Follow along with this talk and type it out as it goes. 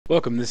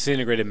Welcome. This is the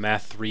Integrated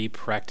Math 3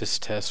 practice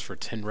test for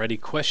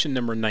TNReady. Question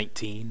number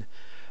 19.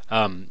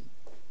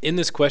 In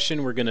this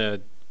question, we're going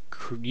to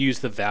use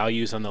the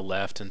values on the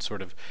left and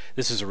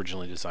this is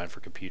originally designed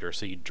for computer,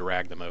 so you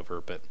drag them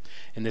over, but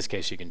in this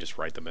case, you can just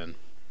write them in.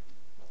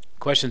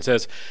 Question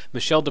says,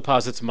 Michelle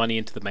deposits money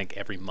into the bank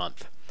every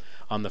month.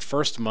 On the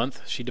first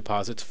month, she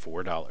deposits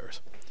 $4.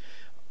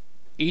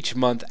 Each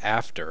month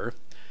after,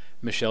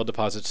 Michelle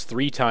deposits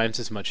 3 times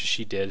as much as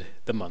she did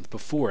the month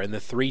before, and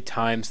the 3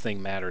 times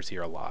thing matters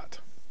here a lot.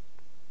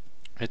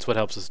 It's what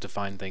helps us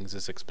define things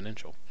as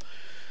exponential.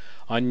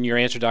 On your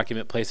answer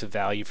document, place a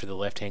value for the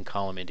left-hand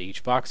column into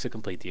each box to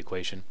complete the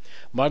equation,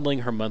 modeling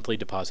her monthly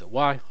deposit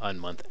Y on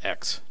month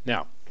X.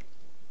 Now,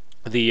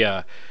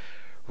 the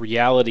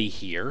reality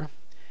here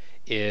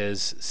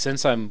is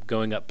since I'm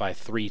going up by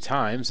 3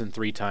 times, and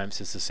 3 times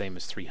is the same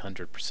as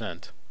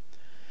 300%,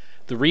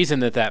 the reason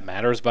that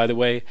matters, by the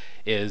way,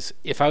 is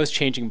if I was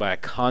changing by a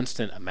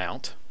constant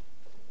amount,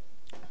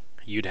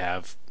 you'd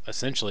have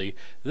essentially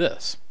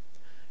this.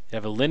 You'd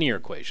have a linear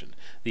equation.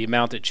 The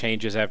amount that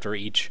changes after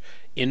each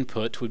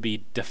input would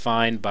be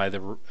defined by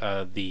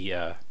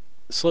the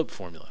slope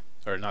formula,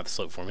 or not the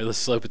slope formula, the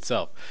slope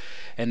itself.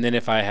 And then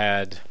if I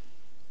had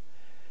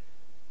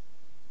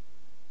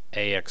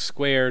ax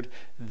squared,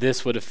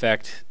 this would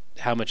affect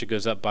how much it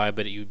goes up by,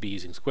 but you would be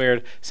using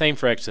squared. Same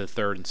for x to the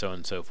third, and so on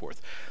and so forth.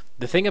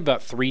 The thing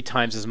about 3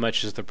 times as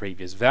much as the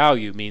previous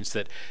value means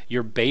that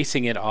you're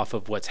basing it off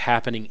of what's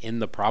happening in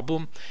the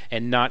problem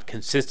and not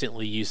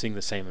consistently using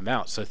the same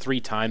amount. So 3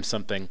 times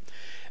something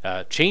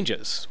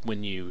changes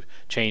when you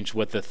change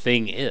what the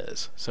thing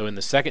is. So in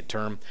the second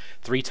term,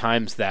 3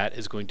 times that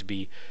is going to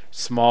be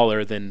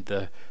smaller than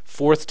the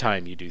 4th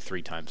time you do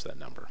 3 times that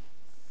number.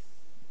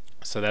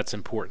 So that's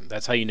important.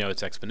 That's how you know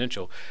it's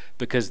exponential,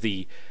 because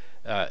the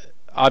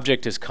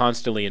object is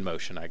constantly in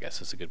motion, I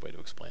guess is a good way to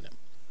explain it.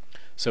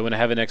 So when I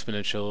have an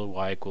exponential,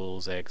 y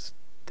equals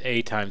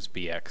a times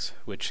bx,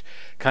 which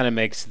kind of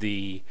makes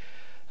the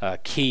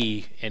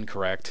key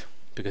incorrect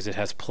because it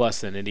has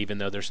plus in it, even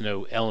though there's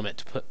no element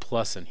to put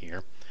plus in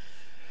here.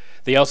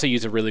 They also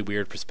use a really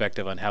weird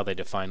perspective on how they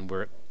define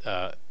where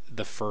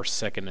the first,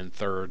 second, and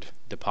third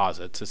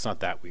deposits. It's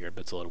not that weird,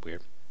 but it's a little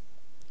weird.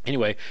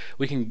 Anyway,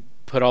 we can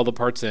put all the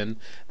parts in.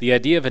 The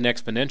idea of an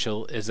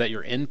exponential is that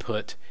your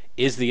input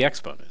is the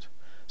exponent.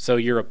 So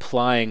you're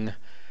applying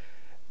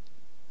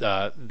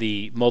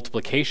the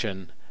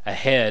multiplication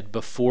ahead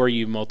before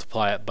you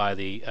multiply it by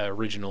the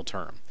original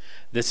term.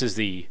 This is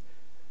the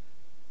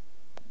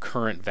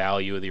current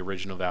value of the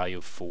original value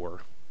of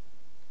 4.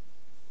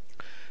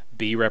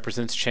 B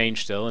represents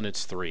change still, and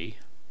it's 3.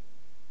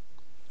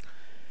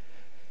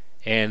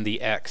 And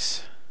the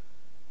x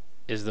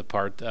is the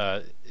part,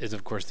 is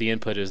of course the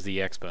input is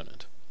the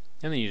exponent.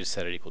 And then you just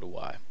set it equal to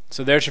y.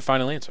 So there's your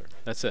final answer.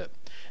 That's it.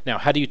 Now,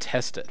 how do you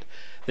test it?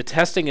 The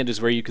testing it is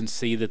where you can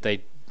see that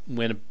they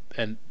went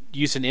and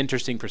use an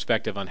interesting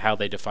perspective on how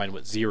they define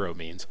what 0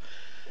 means.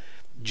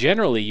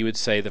 Generally, you would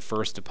say the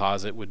first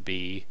deposit would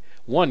be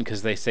 1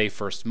 because they say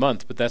first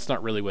month, but that's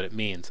not really what it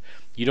means.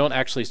 You don't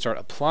actually start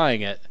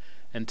applying it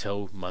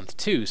until month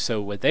 2.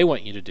 So what they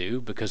want you to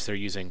do, because they're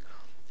using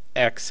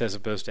x as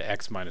opposed to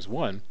x minus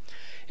 1,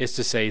 is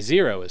to say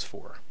 0 is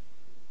 4.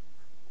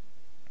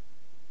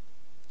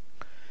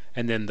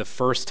 And then the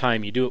first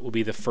time you do it will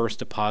be the first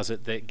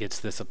deposit that gets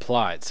this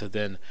applied. So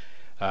then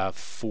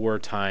 4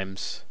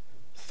 times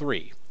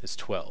 3 is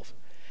 12.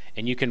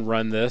 And you can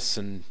run this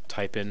and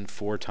type in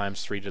 4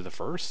 times 3 to the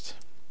first,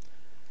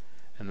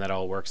 and that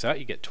all works out.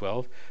 You get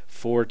 12.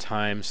 4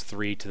 times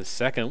 3 to the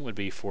second would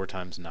be 4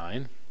 times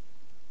 9,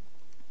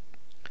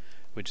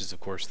 which is of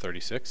course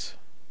 36.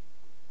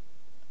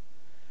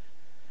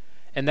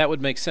 And that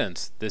would make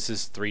sense. This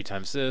is 3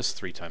 times this,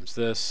 3 times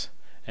this,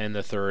 and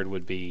the third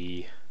would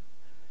be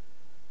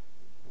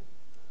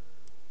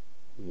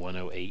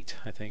 108,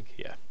 I think.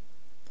 Yeah.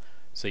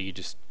 So you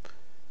just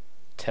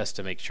test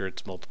to make sure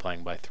it's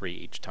multiplying by 3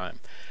 each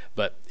time.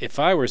 But if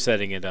I were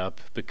setting it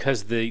up,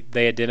 because they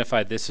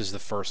identified this as the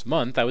first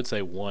month, I would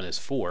say 1 is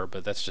 4,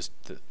 but that's just,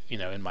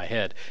 in my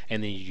head,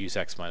 and then you use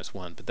x minus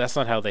 1. But that's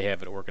not how they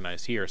have it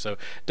organized here. So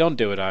don't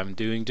do what I'm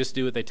doing. Just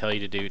do what they tell you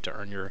to do to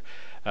earn your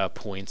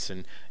points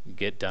and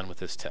get done with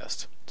this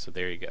test. So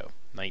there you go.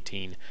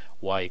 19,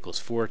 y equals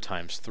 4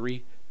 times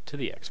 3 to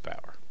the x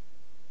power.